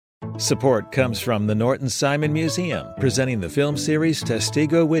Support comes from the Norton Simon Museum, presenting the film series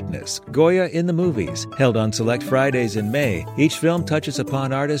Testigo Witness, Goya in the Movies. Held on select Fridays in May, each film touches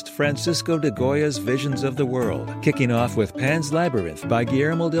upon artist Francisco de Goya's visions of the world, kicking off with Pan's Labyrinth by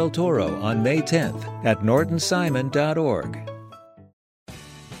Guillermo del Toro on May 10th at nortonsimon.org.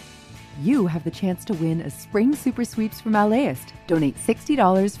 You have the chance to win a Spring Super Sweeps from LAist. Donate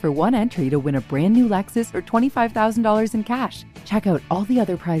 $60 for one entry to win a brand new Lexus or $25,000 in cash. Check out all the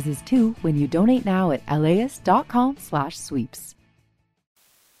other prizes too when you donate now at laist.com/sweeps.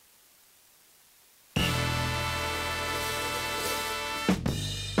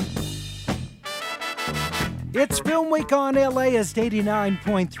 It's Film Week on LAist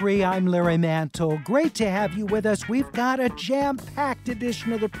 89.3. I'm Larry Mantle. Great to have you with us. We've got a jam-packed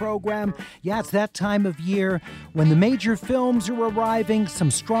edition of the program. Yeah, it's that time of year when the major films are arriving,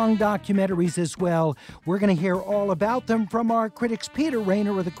 some strong documentaries as well. We're going to hear all about them from our critics Peter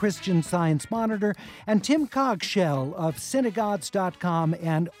Rayner of the Christian Science Monitor and Tim Cogshell of Synagogues.com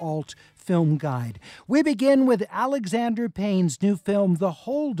and Alt Film Guide. We begin with Alexander Payne's new film, The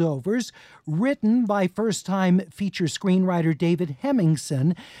Holdovers, written by first-time feature screenwriter David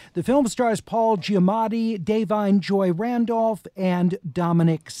Hemmingson. The film stars Paul Giamatti, Davine Joy Randolph, and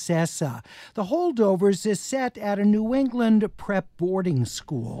Dominic Sessa. The Holdovers is set at a New England prep boarding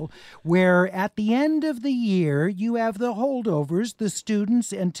school where at the end of the year you have the holdovers, the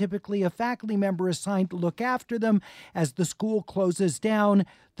students, and typically a faculty member assigned to look after them as the school closes down.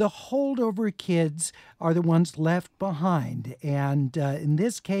 The holdover kids are the ones left behind. And in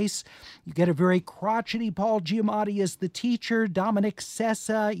this case, you get a very crotchety Paul Giamatti as the teacher, Dominic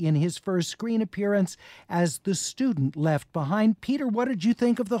Sessa in his first screen appearance as the student left behind. Peter, what did you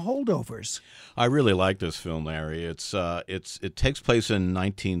think of The Holdovers? I really like this film, Larry. It takes place in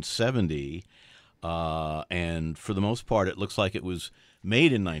 1970, and for the most part, it looks like it was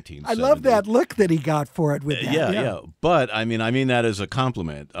made in 1970. I love that look that he got for it with that. Yeah. But I mean that as a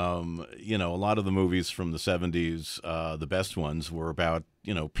compliment. A lot of the movies from the 70s, the best ones were about,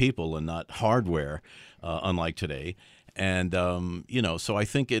 people and not hardware, unlike today. And, so I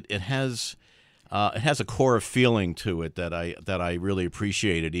think it has a core of feeling to it that I really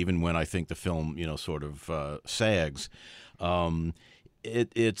appreciated, even when I think the film, sort of sags.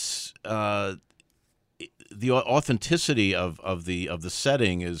 The authenticity of the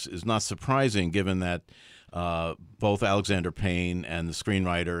setting is not surprising, given that both Alexander Payne and the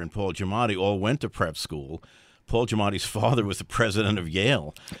screenwriter and Paul Giamatti all went to prep school. Paul Giamatti's father was the president of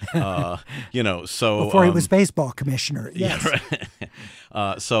Yale, so before he was baseball commissioner. Yes. Yeah,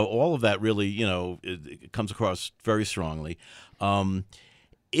 right. So all of that really, it comes across very strongly. In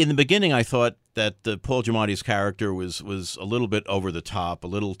the beginning, I thought that Paul Giamatti's character was a little bit over the top, a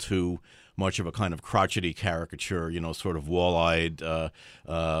little too much of a kind of crotchety caricature, sort of wall-eyed,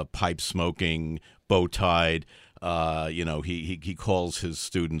 pipe-smoking, bow-tied. He calls his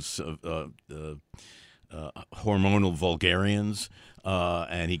students hormonal vulgarians,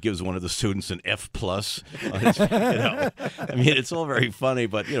 and he gives one of the students an F+. It's all very funny,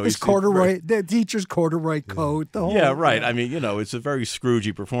 but his the teacher's corduroy coat. The whole, right. It's a very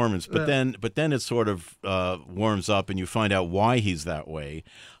Scroogey performance, but then it sort of warms up, and you find out why he's that way.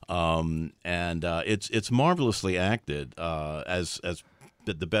 It's marvelously acted, as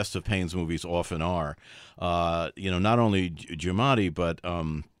the best of Payne's movies often are. Not only Giamatti, but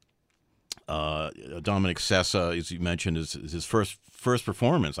Dominic Sessa, as you mentioned, is his first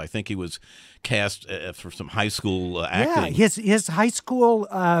performance. I think he was cast for some high school acting. Yeah, his high school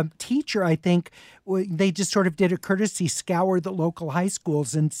teacher, I think, they just sort of did a courtesy scour the local high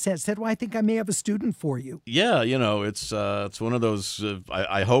schools and said, well, I think I may have a student for you. Yeah, it's one of those.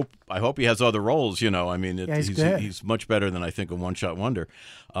 I hope he has other roles. He's much better than I think a one-shot wonder.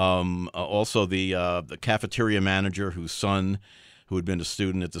 Also, the cafeteria manager whose son, who had been a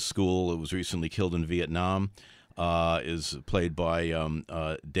student at the school, who was recently killed in Vietnam, is played by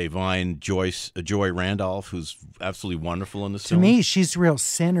Davine Joy Randolph, who's absolutely wonderful in this film. To me, she's the real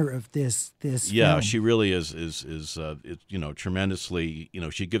center of this Yeah, film. she really is tremendously,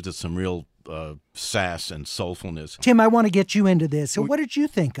 she gives it some real sass and soulfulness. Tim, I want to get you into this. So what did you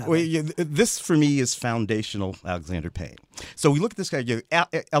think of it? Yeah, this, for me, is foundational Alexander Payne. So we look at this guy,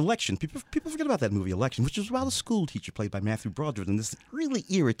 Election. People forget about that movie, Election, which was about a school teacher played by Matthew Broderick, and this really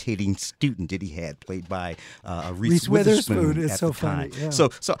irritating student that he had, played by Reese Witherspoon is at so the time. funny. Yeah. So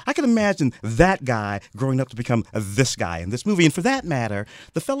I can imagine that guy growing up to become this guy in this movie. And for that matter,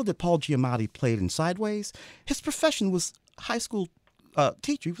 the fellow that Paul Giamatti played in Sideways, his profession was high school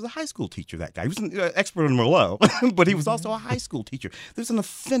teacher. He was a high school teacher, that guy. He was an expert in Merlot, but he was also a high school teacher. There's an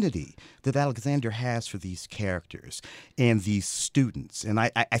affinity that Alexander has for these characters and these students. And I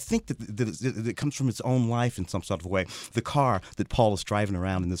think that it comes from his own life in some sort of way. The car that Paul is driving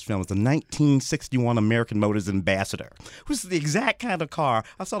around in this film is the 1961 American Motors Ambassador, which is the exact kind of car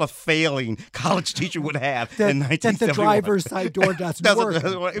I thought a failing college teacher would have in 1971. That the driver's side door doesn't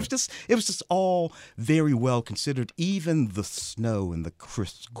work. It was just all very well considered. Even the snow and the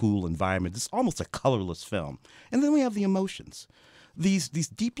crisp, cool environment. It's almost a colorless film. And then we have the emotions. These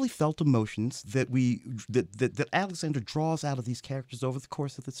deeply felt emotions that Alexander draws out of these characters over the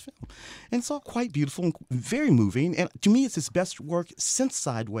course of this film. And it's all quite beautiful and very moving. And to me, it's his best work since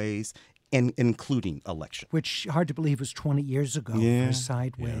Sideways, and including Election. Which, hard to believe, was 20 years ago for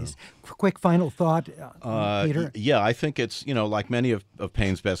Sideways. Yeah. Quick final thought, Peter? Yeah, I think it's, like many of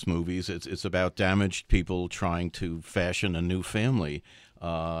Payne's best movies, it's about damaged people trying to fashion a new family.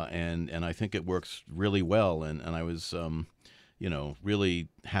 And I think it works really well. And I was... really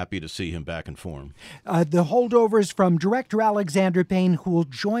happy to see him back in form. The Holdovers from director Alexander Payne, who will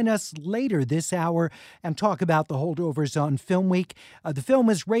join us later this hour and talk about The Holdovers on FilmWeek. The film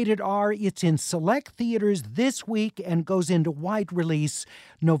is rated R. It's in select theaters this week and goes into wide release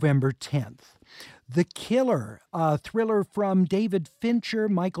November 10th. The Killer, a thriller from David Fincher,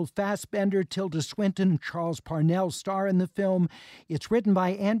 Michael Fassbender, Tilda Swinton, Charles Parnell star in the film. It's written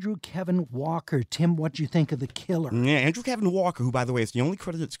by Andrew Kevin Walker. Tim, what do you think of The Killer? Yeah, Andrew Kevin Walker, who, by the way, is the only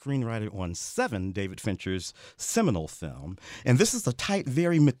credited screenwriter on 7 David Fincher's seminal film. And this is a tight,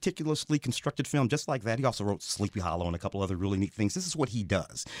 very meticulously constructed film, just like that. He also wrote Sleepy Hollow and a couple other really neat things. This is what he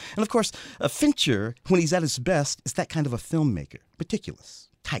does. And, of course, Fincher, when he's at his best, is that kind of a filmmaker. Meticulous,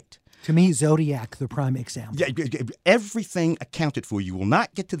 tight. To me, Zodiac, the prime example. Yeah, everything accounted for. You will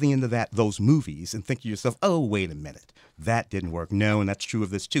not get to the end of those movies and think to yourself, oh, wait a minute, that didn't work. No, and that's true of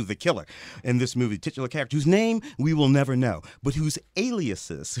this too. The killer in this movie, titular character whose name we will never know, but whose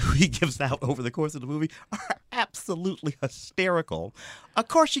aliases who he gives out over the course of the movie are absolutely hysterical. Of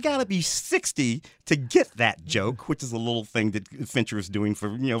course, you got to be 60 to get that joke, which is a little thing that Fincher is doing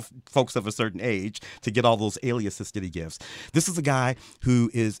for folks of a certain age to get all those aliases that he gives. This is a guy who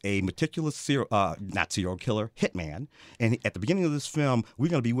is a meticulous not serial killer, hitman, and at the beginning of this film, we're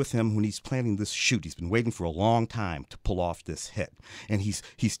going to be with him when he's planning this shoot. He's been waiting for a long time to pull off this hit, and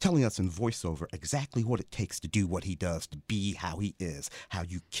he's telling us in voiceover exactly what it takes to do what he does, to be how he is, how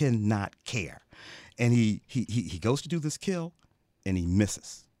you cannot care. And he goes to do this kill, and he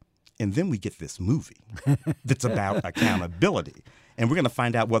misses. And then we get this movie that's about accountability. And we're going to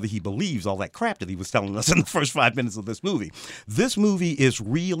find out whether he believes all that crap that he was telling us in the first 5 minutes of this movie. This movie is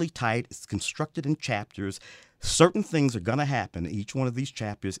really tight. It's constructed in chapters. Certain things are going to happen in each one of these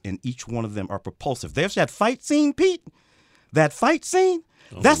chapters, and each one of them are propulsive. There's that fight scene, Pete. That fight scene.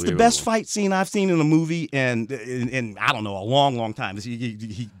 That's the best fight scene I've seen in a movie in I don't know, a long, long time.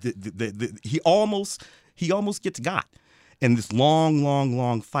 He almost gets got in this long, long,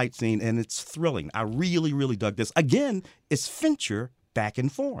 long fight scene, and it's thrilling. I really, really dug this. Again, it's Fincher back in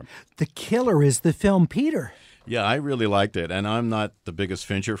form. The Killer is the film, Peter. Yeah, I really liked it, and I'm not the biggest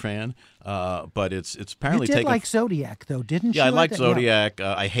Fincher fan, but it's apparently you did like Zodiac, though, didn't you? Yeah, I liked Zodiac.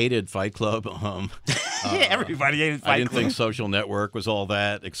 Yeah. I hated Fight Club. Yeah, everybody hated Fight Club. I didn't think Social Network was all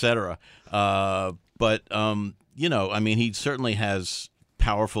that, etc. But he certainly has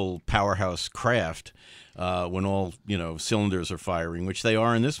powerhouse craft when all cylinders are firing, which they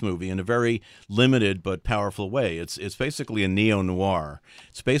are in this movie in a very limited but powerful way. It's basically a neo-noir.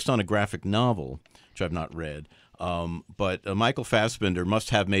 It's based on a graphic novel, which I've not read. But Michael Fassbender must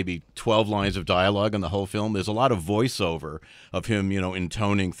have maybe 12 lines of dialogue in the whole film. There's a lot of voiceover of him,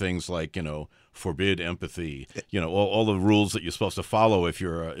 intoning things like, forbid empathy, all the rules that you're supposed to follow if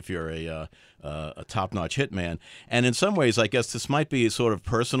you're a top-notch hitman. And in some ways, I guess this might be sort of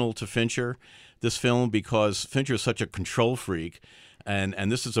personal to Fincher, this film, because Fincher is such a control freak.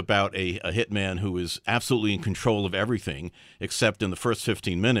 And this is about a hitman who is absolutely in control of everything, except in the first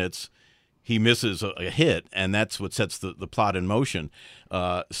 15 minutes, he misses a hit, and that's what sets the plot in motion.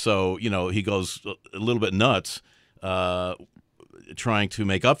 So he goes a little bit nuts trying to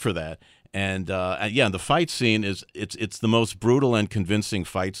make up for that. And the fight scene it's the most brutal and convincing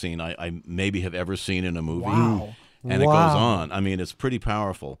fight scene I maybe have ever seen in a movie. Wow. And it goes on. I mean, it's pretty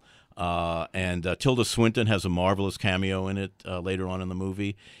powerful. And Tilda Swinton has a marvelous cameo in it later on in the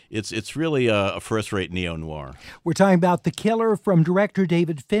movie. It's really a first-rate neo-noir. We're talking about The Killer from director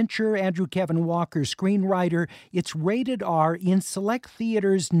David Fincher, Andrew Kevin Walker, screenwriter. It's rated R in select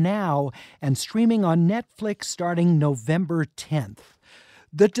theaters now and streaming on Netflix starting November 10th.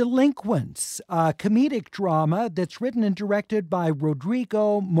 The Delinquents, a comedic drama that's written and directed by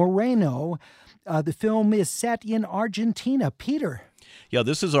Rodrigo Moreno. The film is set in Argentina. Peter. Yeah,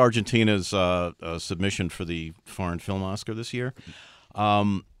 this is Argentina's submission for the Foreign Film Oscar this year.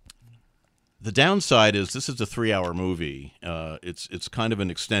 The downside is this is a 3-hour movie. It's kind of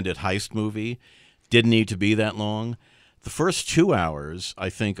an extended heist movie. Didn't need to be that long. The first 2 hours, I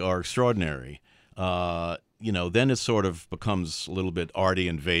think, are extraordinary. Then it sort of becomes a little bit arty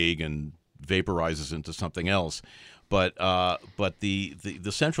and vague and vaporizes into something else. But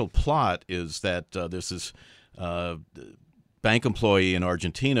the central plot is that there's this bank employee in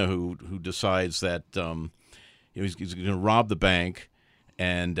Argentina who decides that he's going to rob the bank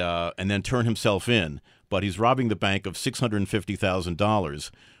and then turn himself in. But he's robbing the bank of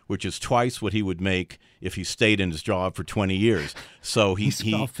 $650,000, which is twice what he would make if he stayed in his job for 20 years. So he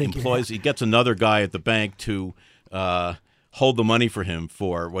gets another guy at the bank to hold the money for him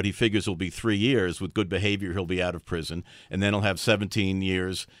for what he figures will be 3 years. With good behavior, he'll be out of prison, and then he'll have 17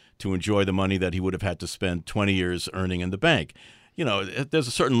 years to enjoy the money that he would have had to spend 20 years earning in the bank. There's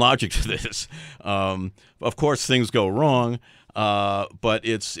a certain logic to this. Of course, things go wrong. But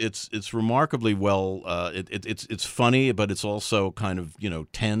it's remarkably well. It's funny, but it's also kind of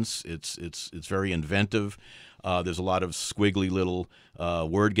tense. It's very inventive. There's a lot of squiggly little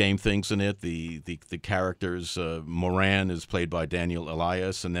word game things in it. The characters, Moran is played by Daniel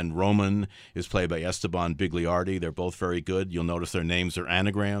Elias, and then Roman is played by Esteban Bigliardi. They're both very good. You'll notice their names are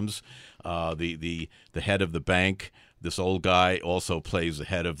anagrams. The head of the bank, this old guy, also plays the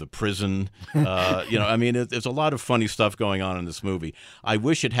head of the prison. There's a lot of funny stuff going on in this movie. I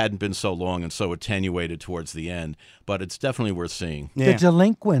wish it hadn't been so long and so attenuated towards the end, but it's definitely worth seeing. Yeah. The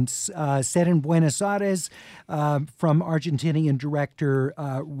Delinquents, set in Buenos Aires, from Argentinian director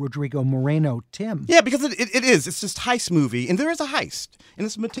Rodrigo Moreno. Tim. Yeah, because it is. It's just heist movie, and there is a heist, and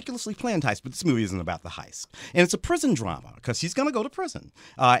it's a meticulously planned heist, but this movie isn't about the heist. And it's a prison drama, because he's going to go to prison,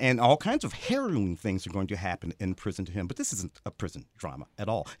 and all kinds of harrowing things are going to happen in prison to him. But this isn't a prison drama at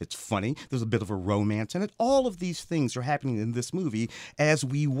all. It's funny. There's a bit of a romance in it. All of these things are happening in this movie as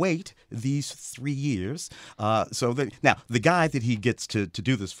we wait these 3 years. Now, the guy that he gets to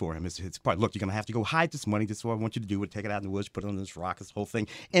do this for him is part. Look, you're going to have to go hide this money. This is what I want you to do. We'll take it out in the woods, put it on this rock, this whole thing.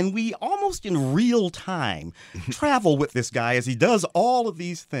 And we almost in real time travel with this guy as he does all of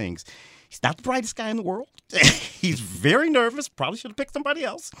these things. He's not the brightest guy in the world. He's very nervous. Probably should have picked somebody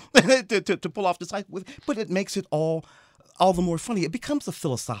else to pull off this heist with. But it makes it all the more funny. It becomes a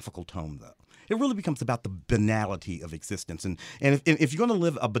philosophical tone, though. It really becomes about the banality of existence. And if you're going to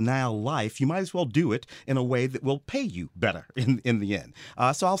live a banal life, you might as well do it in a way that will pay you better in the end.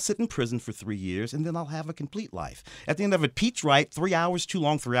 So I'll sit in prison for 3 years, and then I'll have a complete life. At the end of it, Pete's right. 3 hours too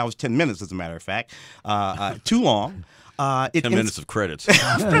long. 3 hours, 10 minutes, as a matter of fact. Too long. 10 minutes of credits.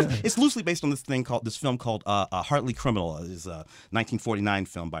 It's loosely based on this film called Heartily Criminal. It's a 1949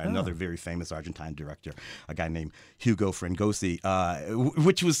 film by another very famous Argentine director, a guy named Hugo Frengosi,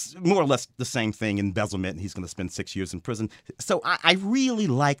 which was more or less the same thing, embezzlement, and he's going to spend 6 years in prison. So I really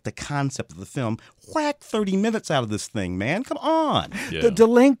like the concept of the film. Whack 30 minutes out of this thing, man. Come on. Yeah. The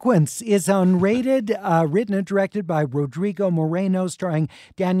Delinquents is unrated, written and directed by Rodrigo Moreno, starring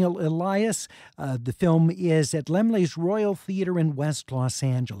Daniel Elias. The film is at Laemmle's Royal Theater in West Los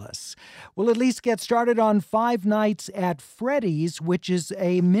Angeles. We'll at least get started on Five Nights at Freddy's, which is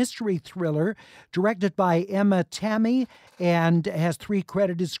a mystery thriller directed by Emma Tammy and has 3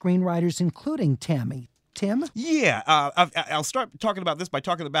 credited screenwriters, including Tammy. Tim? Yeah, I'll start talking about this by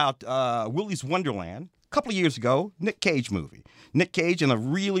talking about Willy's Wonderland. A couple of years ago, Nick Cage movie. Nick Cage in a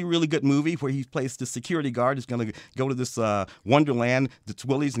really, really good movie where he plays the security guard who's going to go to this Wonderland that's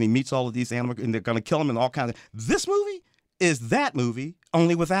Willy's, and he meets all of these animals, and they're going to kill him and all kinds of... This movie is that movie,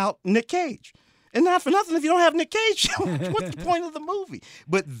 only without Nick Cage. And not for nothing, if you don't have Nick Cage, what's the point of the movie?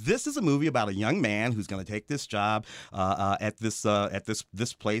 But this is a movie about a young man who's going to take this job at this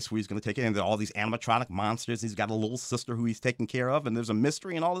place where he's going to take it, and there are all these animatronic monsters. He's got a little sister who he's taking care of, and there's a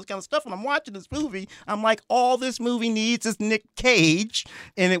mystery and all this kind of stuff. And I'm watching this movie, I'm like, all this movie needs is Nick Cage,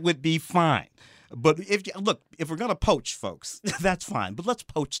 and it would be fine. But if we're going to poach folks, that's fine. But let's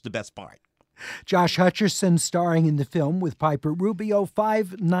poach the best part. Josh Hutcherson starring in the film with Piper Rubio.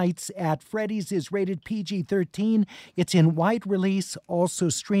 Five Nights at Freddy's is rated PG-13. It's in wide release, also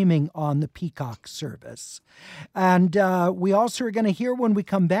streaming on the Peacock service. And we also are going to hear when we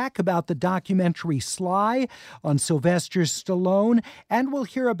come back about the documentary Sly on Sylvester Stallone. And we'll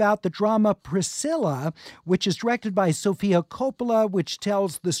hear about the drama Priscilla, which is directed by Sofia Coppola, which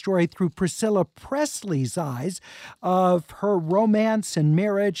tells the story through Priscilla Presley's eyes of her romance and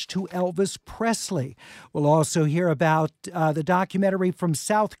marriage to Elvis Presley. We'll also hear about the documentary from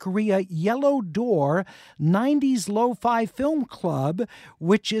South Korea, Yellow Door, 90s Lo-Fi Film Club,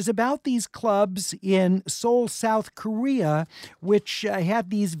 which is about these clubs in Seoul, South Korea, which had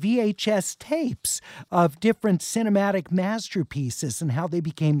these VHS tapes of different cinematic masterpieces and how they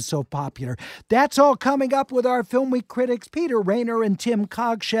became so popular. That's all coming up with our Film Week critics, Peter Rayner and Tim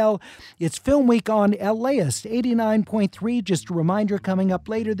Cogshell. It's Film Week on LAist 89.3. Just a reminder, coming up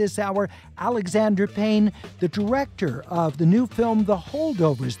later this hour, Alexander Payne, the director of the new film The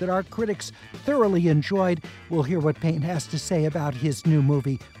Holdovers that our critics thoroughly enjoyed. We'll hear what Payne has to say about his new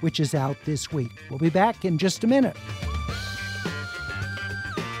movie, which is out this week. We'll be back in just a minute.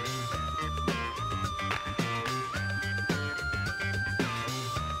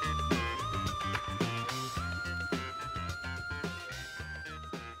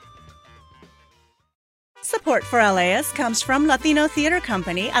 Support for LAist comes from Latino Theater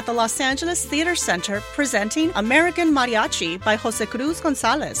Company at the Los Angeles Theater Center, presenting American Mariachi by Jose Cruz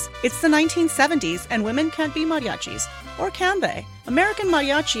Gonzalez. It's the 1970s, and women can't be mariachis. Or can they? American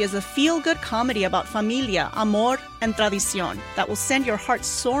Mariachi is a feel-good comedy about familia, amor, and tradición that will send your heart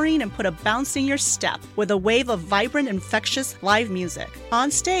soaring and put a bounce in your step with a wave of vibrant, infectious live music. On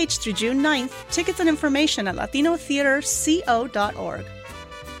stage through June 9th, tickets and information at latinotheaterco.org.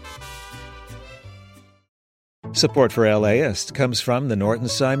 Support for LAist comes from the Norton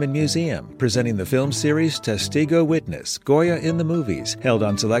Simon Museum, presenting the film series Testigo Witness, Goya in the Movies, held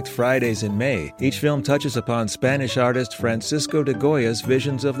on select Fridays in May. Each film touches upon Spanish artist Francisco de Goya's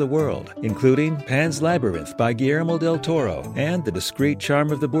visions of the world, including Pan's Labyrinth by Guillermo del Toro and The Discreet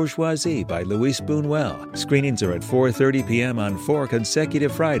Charm of the Bourgeoisie by Luis Buñuel. Screenings are at 4:30 p.m. on 4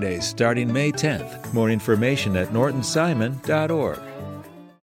 consecutive Fridays starting May 10th. More information at nortonsimon.org.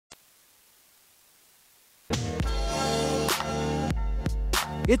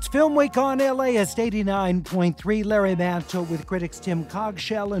 It's Film Week on LAist 89.3. Larry Mantle with critics Tim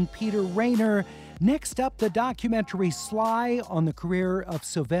Cogshell and Peter Rayner. Next up, the documentary Sly on the career of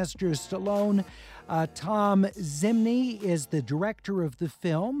Sylvester Stallone. Tom Zimney is the director of the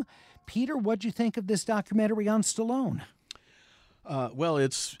film. Peter, what'd you think of this documentary on Stallone? Well,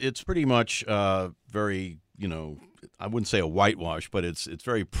 it's pretty much very, I wouldn't say a whitewash, but it's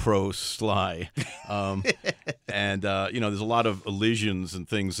very pro-Sly. And, there's a lot of elisions and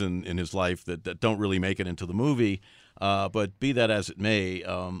things in his life that don't really make it into the movie. But be that as it may,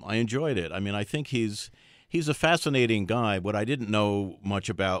 I enjoyed it. I mean, I think he's a fascinating guy. What I didn't know much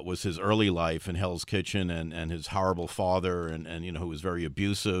about was his early life in Hell's Kitchen and his horrible father and who was very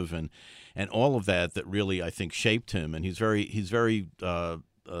abusive and all of that really, I think, shaped him. And he's very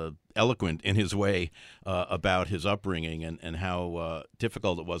eloquent in his way about his upbringing and how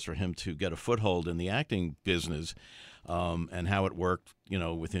difficult it was for him to get a foothold in the acting business, and how it worked,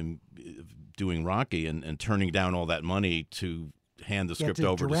 with him doing Rocky and turning down all that money to hand the script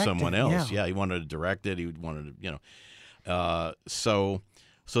over to someone else. Yeah, he wanted to direct it. He wanted to, so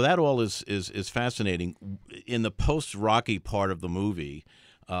that all is fascinating. In the post-Rocky part of the movie,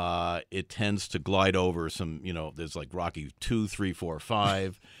 it tends to glide over some, there's like Rocky 2, 3, 4,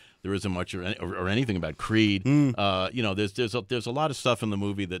 5. There isn't much or anything about Creed. There's a lot of stuff in the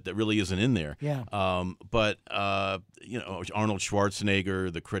movie that really isn't in there. Yeah. But Arnold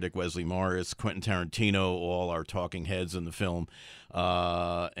Schwarzenegger, the critic Wesley Morris, Quentin Tarantino, all are talking heads in the film.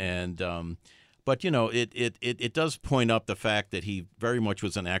 But it does point up the fact that he very much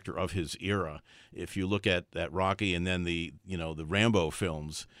was an actor of his era. If you look at Rocky and then the Rambo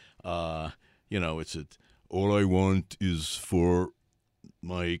films, it's all I want is for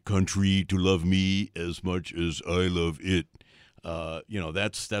my country to love me as much as I love it.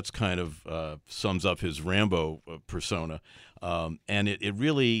 That's kind of sums up his Rambo persona, and it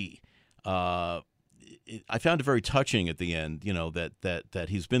really I found it very touching at the end. That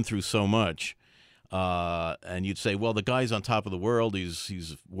he's been through so much, and you'd say, well, the guy's on top of the world.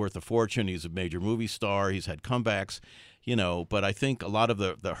 He's worth a fortune. He's a major movie star. He's had comebacks, But I think a lot of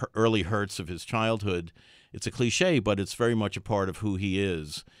the early hurts of his childhood. It's a cliche, but it's very much a part of who he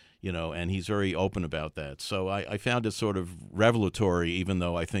is, and he's very open about that. So I found it sort of revelatory, even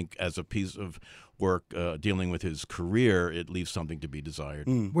though I think as a piece of work dealing with his career, it leaves something to be desired.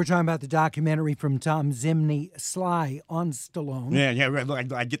 We're talking about the documentary from Tom Zimney, Sly on Stallone. Yeah, right.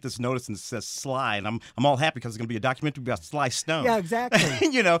 Look, I get this notice and it says Sly, and I'm all happy because it's going to be a documentary about Sly Stone. Yeah, exactly.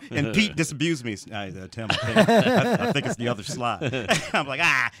 And Pete disabused me. Tim, I think it's the other Sly. I'm like,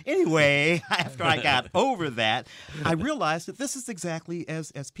 anyway, after I got over that, I realized that this is exactly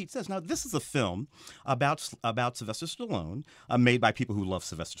as Pete says. Now, this is a film about Sylvester Stallone, made by people who love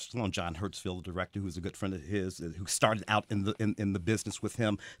Sylvester Stallone. John Hertzfeld, the director, actor who's a good friend of his, who started out in the business with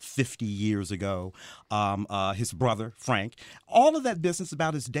him 50 years ago. His brother, Frank. All of that business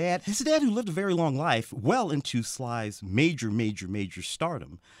about his dad who lived a very long life, well into Sly's major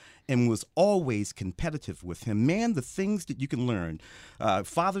stardom, and was always competitive with him. Man, the things that you can learn.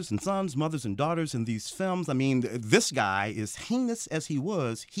 Fathers and sons, mothers and daughters in these films. I mean, this guy, as heinous as he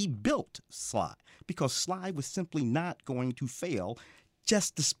was, he built Sly because Sly was simply not going to fail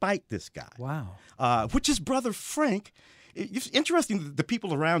just despite this guy. Wow. Which his brother Frank, it's interesting the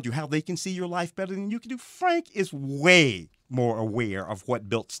people around you, how they can see your life better than you can do. Frank is way more aware of what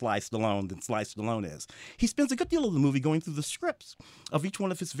built Sly Stallone than Sly Stallone is. He spends a good deal of the movie going through the scripts of each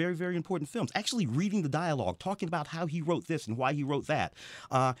one of his very, very important films, actually reading the dialogue, talking about how he wrote this and why he wrote that.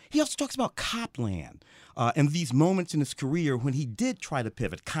 He also talks about Copland and these moments in his career when he did try to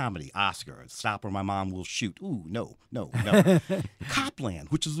pivot. Comedy, Oscar, Stop or My Mom Will Shoot. Ooh, no. Copland,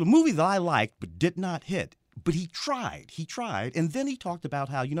 which is a movie that I liked but did not hit. But he tried. And then he talked about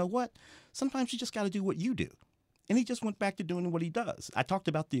how, you know what? Sometimes you just got to do what you do. And he just went back to doing what he does. I talked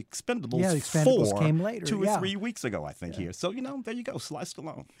about the Expendables, the Expendables came later, 2 or 3 weeks ago, I think, here. So, there you go, Sly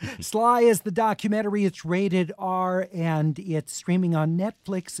Stallone. Sly is the documentary. It's rated R, and it's streaming on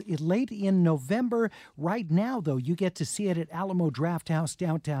Netflix late in November. Right now, though, you get to see it at Alamo Drafthouse,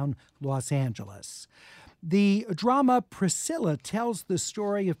 downtown Los Angeles. The drama Priscilla tells the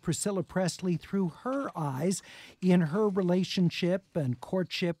story of Priscilla Presley through her eyes in her relationship and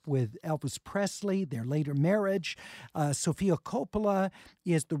courtship with Elvis Presley, their later marriage. Sofia Coppola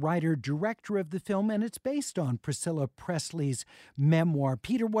is the writer-director of the film, and it's based on Priscilla Presley's memoir.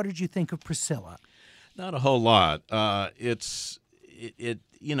 Peter, what did you think of Priscilla? Not a whole lot. I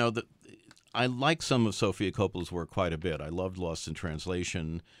like some of Sofia Coppola's work quite a bit. I loved Lost in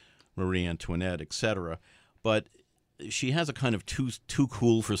Translation, Marie Antoinette, etc. But she has a kind of too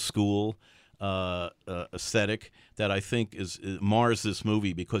cool for school aesthetic that I think mars this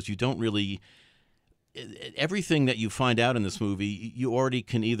movie, because you don't really everything that you find out in this movie you already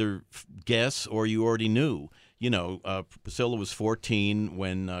can either guess or you already knew. Priscilla was 14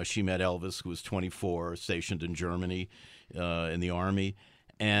 when she met Elvis, who was 24, stationed in Germany in the army.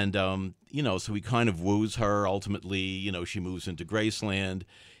 And, so he kind of woos her. Ultimately, she moves into Graceland.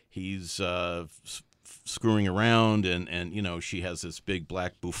 He's screwing around, and she has this big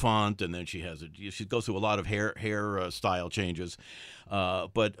black bouffant, and then she goes through a lot of hair style changes.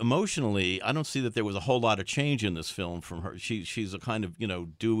 But emotionally, I don't see that there was a whole lot of change in this film from her. She's a kind of,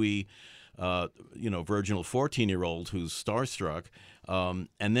 dewy, virginal 14-year-old who's starstruck. And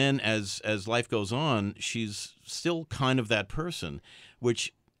then as life goes on, she's still kind of that person,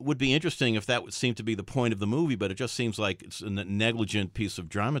 which would be interesting if that would seem to be the point of the movie, but it just seems like it's a negligent piece of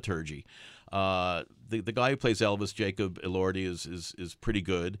dramaturgy. The guy who plays Elvis, Jacob Elordi, is pretty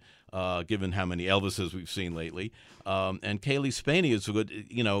good, given how many Elvises we've seen lately. And Kaylee Spaney is good,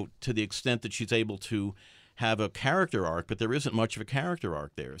 to the extent that she's able to have a character arc, but there isn't much of a character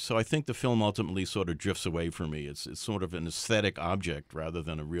arc there. So I think the film ultimately sort of drifts away from me. It's sort of an aesthetic object rather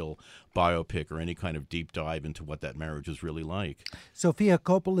than a real biopic or any kind of deep dive into what that marriage is really like. Sofia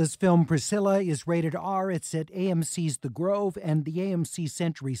Coppola's film Priscilla is rated R. It's at AMC's The Grove and the AMC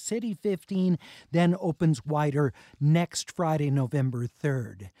Century City 15, then opens wider next Friday, November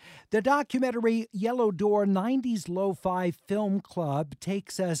 3rd. The documentary Yellow Door 90s Lo-Fi Film Club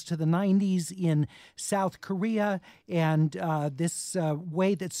takes us to the 90s in South Korea and this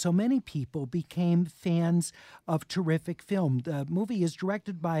way that so many people became fans of terrific film. The movie is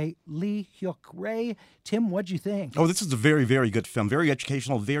directed by Lee Hyuk-rae. Tim, what'd you think? Oh, this is a very, very good film. Very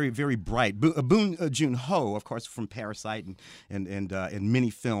educational, very, very bright. Boon Joon-ho, of course, from Parasite and many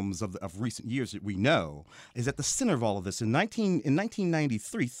films of recent years that we know, is at the center of all of this. In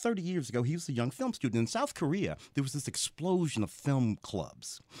 1993, 30 years ago, he was a young film student. In South Korea, there was this explosion of film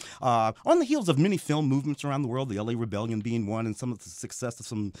clubs. On the heels of many film movements around the world, the LA Rebellion being one, and some of the success of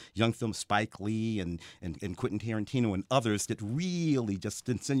some young films, Spike Lee and Quentin Tarantino and others, that really just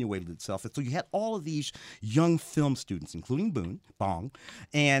insinuated itself. And so you had all of these young film students, including Bong,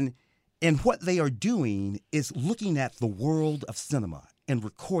 and what they are doing is looking at the world of cinema and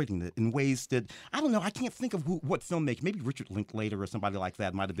recording it in ways that, I don't know, I can't think of what filmmaker, maybe Richard Linklater or somebody like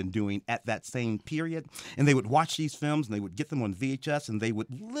that might have been doing at that same period. And they would watch these films and they would get them on VHS and they would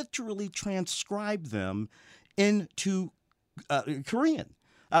literally transcribe them into Korean.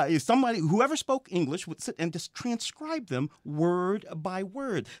 Whoever spoke English would sit and just transcribe them word by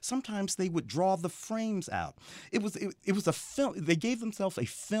word. Sometimes they would draw the frames out. It was a film. They gave themselves a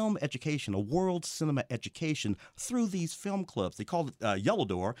film education, a world cinema education through these film clubs. They called it Yellow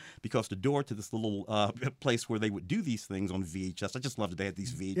Door because the door to this little place where they would do these things on VHS. I just loved it. They had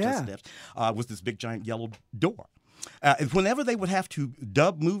these VHS steps. Was this big giant yellow door. Whenever they would have to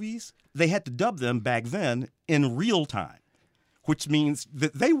dub movies, they had to dub them back then in real time, which means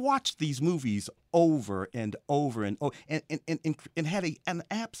that they watched these movies over and over and over and had an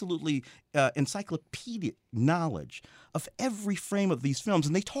absolutely encyclopedic knowledge of every frame of these films.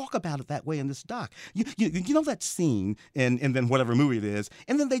 And they talk about it that way in this doc. You know that scene and then whatever movie it is,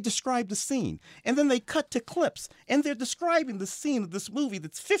 and then they describe the scene. And then they cut to clips, and they're describing the scene of this movie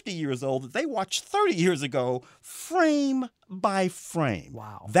that's 50 years old that they watched 30 years ago, frame by frame.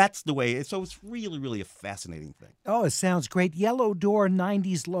 Wow. That's the way. So it's really, really a fascinating thing. Oh, it sounds great. Yellow Door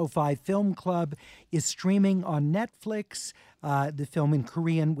 90s Lo-Fi Film Club is streaming on Netflix, the film in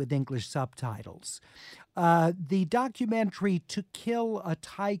Korean with English subtitles. The documentary To Kill a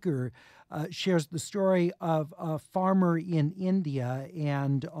Tiger shares the story of a farmer in India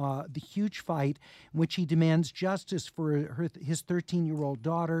and the huge fight in which he demands justice for his 13-year-old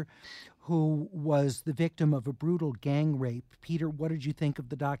daughter who was the victim of a brutal gang rape. Peter, what did you think of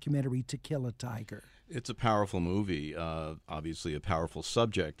the documentary To Kill a Tiger? It's a powerful movie, obviously a powerful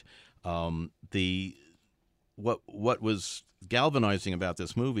subject. What was galvanizing about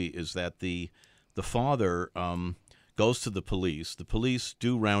this movie is that the father goes to the police. The police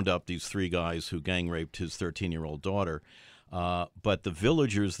do round up these three guys who gang raped his 13-year-old daughter, but the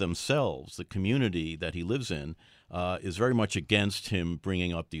villagers themselves, the community that he lives in, is very much against him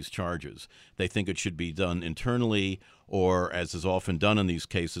bringing up these charges. They think it should be done internally, or as is often done in these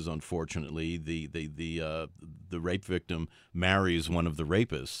cases, unfortunately, the rape victim marries one of the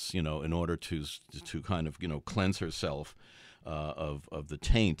rapists, in order to kind of cleanse herself of the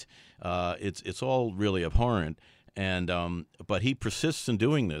taint. It's all really abhorrent. And but he persists in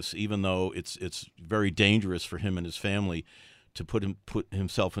doing this, even though it's very dangerous for him and his family to put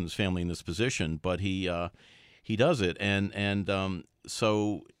himself and his family in this position. But he does it, and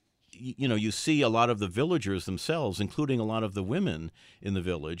so you see a lot of the villagers themselves, including a lot of the women in the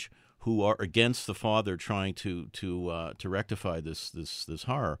village, who are against the father trying to rectify this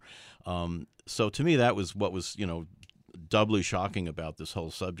horror. So to me, that was what was doubly shocking about this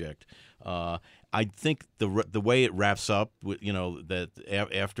whole subject. I think the way it wraps up, that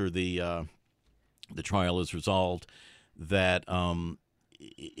after the trial is resolved, that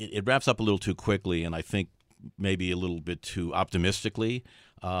it wraps up a little too quickly, and I think maybe a little bit too optimistically.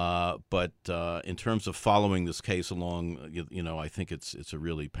 But in terms of following this case along, I think it's a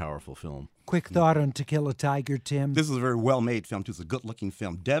really powerful film. Quick thought on To Kill a Tiger, Tim. This is a very well-made film, too. It's a good-looking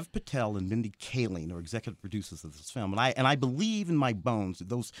film. Dev Patel and Mindy Kaling are executive producers of this film. And I believe in my bones that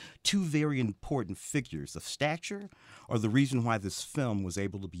those two very important figures of stature are the reason why this film was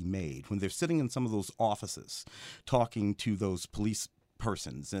able to be made. When they're sitting in some of those offices talking to those police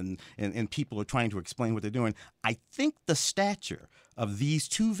persons and people are trying to explain what they're doing, I think the stature of these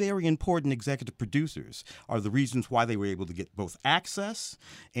two very important executive producers are the reasons why they were able to get both access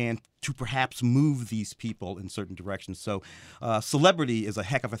and to perhaps move these people in certain directions. So celebrity is a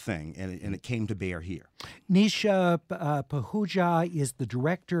heck of a thing, and it came to bear here. Nisha Pahuja is the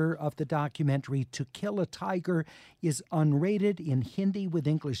director of the documentary. To Kill a Tiger is unrated in Hindi with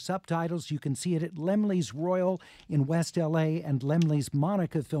English subtitles. You can see it at Laemmle's Royal in West L.A. and Laemmle's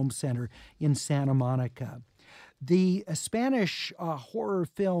Monica Film Center in Santa Monica. The Spanish horror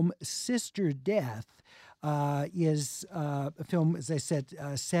film Sister Death is a film, as I said,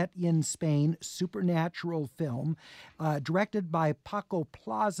 set in Spain, supernatural film, directed by Paco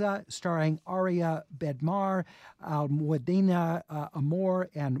Plaza, starring Aria Bedmar, Almudena Amor,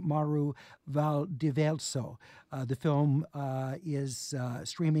 and Maru Valdivelso. The film is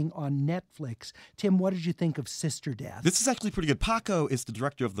streaming on Netflix. Tim, what did you think of Sister Death? This is actually pretty good. Paco is the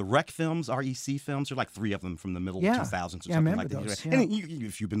director of the REC films, REC films. There are like three of them from the middle of 2000s or something like that. Those, and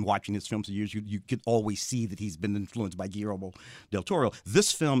if you've been watching his films for years, you could always see that he's been influenced by Guillermo del Toro.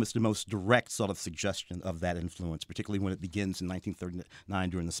 This film is the most direct sort of suggestion of that influence, particularly when it begins in 1939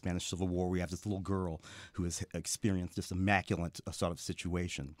 during the Spanish Civil War. We have this little girl who has experienced this immaculate sort of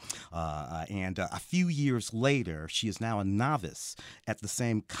situation. And a few years later, she is now a novice at the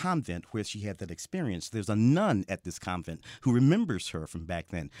same convent where she had that experience. There's a nun at this convent who remembers her from back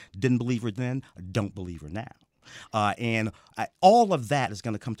then. Didn't believe her then, don't believe her now. And all of that is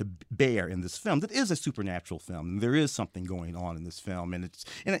going to come to bear in this film. That is a supernatural film. And there is something going on in this film, and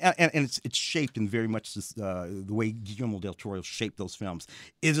it's shaped in very much the way Guillermo del Toro shaped those films.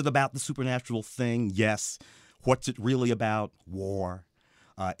 Is it about the supernatural thing? Yes. What's it really about? War,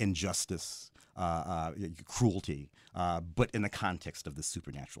 injustice, cruelty, but in the context of the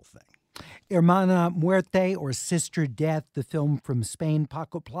supernatural thing. Hermana Muerte, or Sister Death, the film from Spain,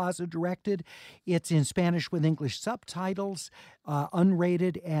 Paco Plaza directed. It's in Spanish with English subtitles,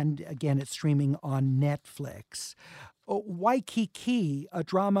 unrated, and again, it's streaming on Netflix. Waikiki, a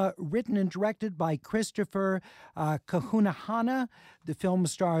drama written and directed by Christopher Kahunahana. The film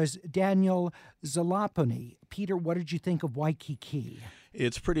stars Daniel Zalaponi. Peter, what did you think of Waikiki?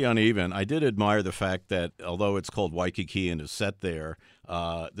 It's pretty uneven. I did admire the fact that although it's called Waikiki and is set there,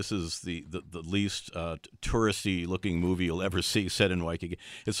 this is the least touristy-looking movie you'll ever see set in Waikiki.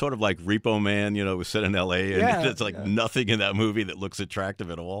 It's sort of like Repo Man, was set in L.A., and it's like nothing in that movie that looks attractive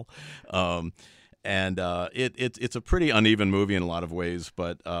at all. And it's a pretty uneven movie in a lot of ways,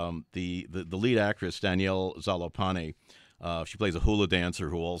 but the lead actress, Danielle Zalapani, she plays a hula dancer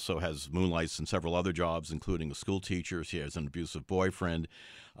who also has moonlights in several other jobs, including a school teacher. She has an abusive boyfriend.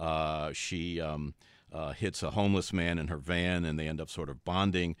 She hits a homeless man in her van, and they end up sort of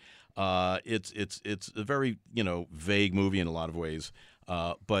bonding. It's a very vague movie in a lot of ways,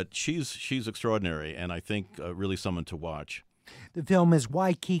 but she's extraordinary, and I think really someone to watch. The film is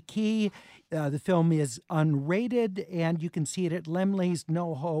Waikiki. The film is unrated, and you can see it at Lemley's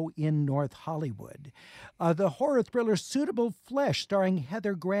NoHo in North Hollywood. The horror thriller Suitable Flesh, starring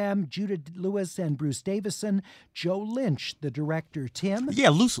Heather Graham, Judah Lewis, and Bruce Davison. Joe Lynch, the director. Tim? Yeah,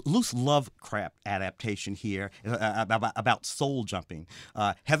 loose Lovecraft adaptation here about soul jumping.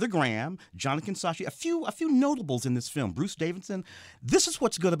 Heather Graham, Jonathan Sashi, a few notables in this film. Bruce Davison. This is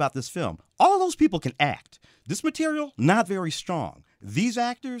what's good about this film. All of those people can act. This material, not very strong. These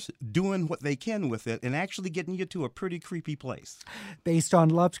actors doing what they can with it and actually getting you to a pretty creepy place. Based on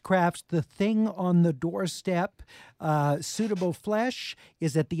Lovecraft's The Thing on the Doorstep, Suitable Flesh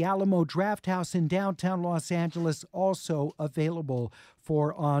is at the Alamo Drafthouse in downtown Los Angeles, also available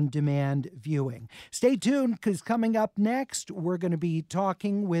for on-demand viewing. Stay tuned, because coming up next, we're going to be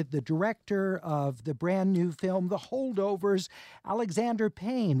talking with the director of the brand new film, The Holdovers, Alexander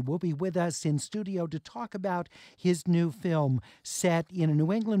Payne, will be with us in studio to talk about his new film set in a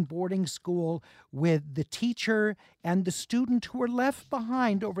New England boarding school with the teacher and the student who were left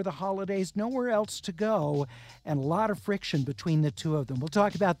behind over the holidays, nowhere else to go, and a lot of friction between the two of them. We'll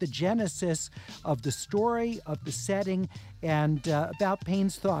talk about the genesis of the story, of the setting, and about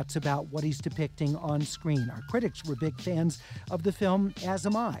Payne's thoughts about what he's depicting on screen. Our critics were big fans of the film, as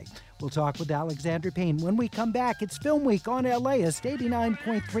am I. We'll talk with Alexander Payne. When we come back, it's Film Week on LAist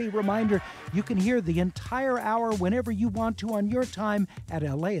 89.3. Reminder, you can hear the entire hour whenever you want to on your time at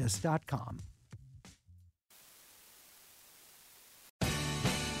LAist.com.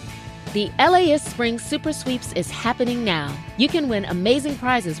 The LAist Spring Super Sweeps is happening now. You can win amazing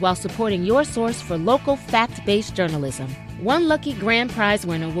prizes while supporting your source for local fact-based journalism. One lucky grand prize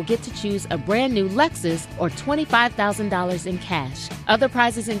winner will get to choose a brand new Lexus or $25,000 in cash. Other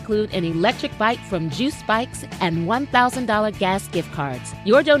prizes include an electric bike from Juice Bikes and $1,000 gas gift cards.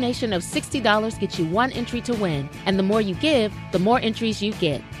 Your donation of $60 gets you one entry to win, and the more you give, the more entries you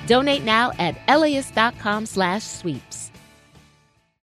get. Donate now at LAist.com/sweeps.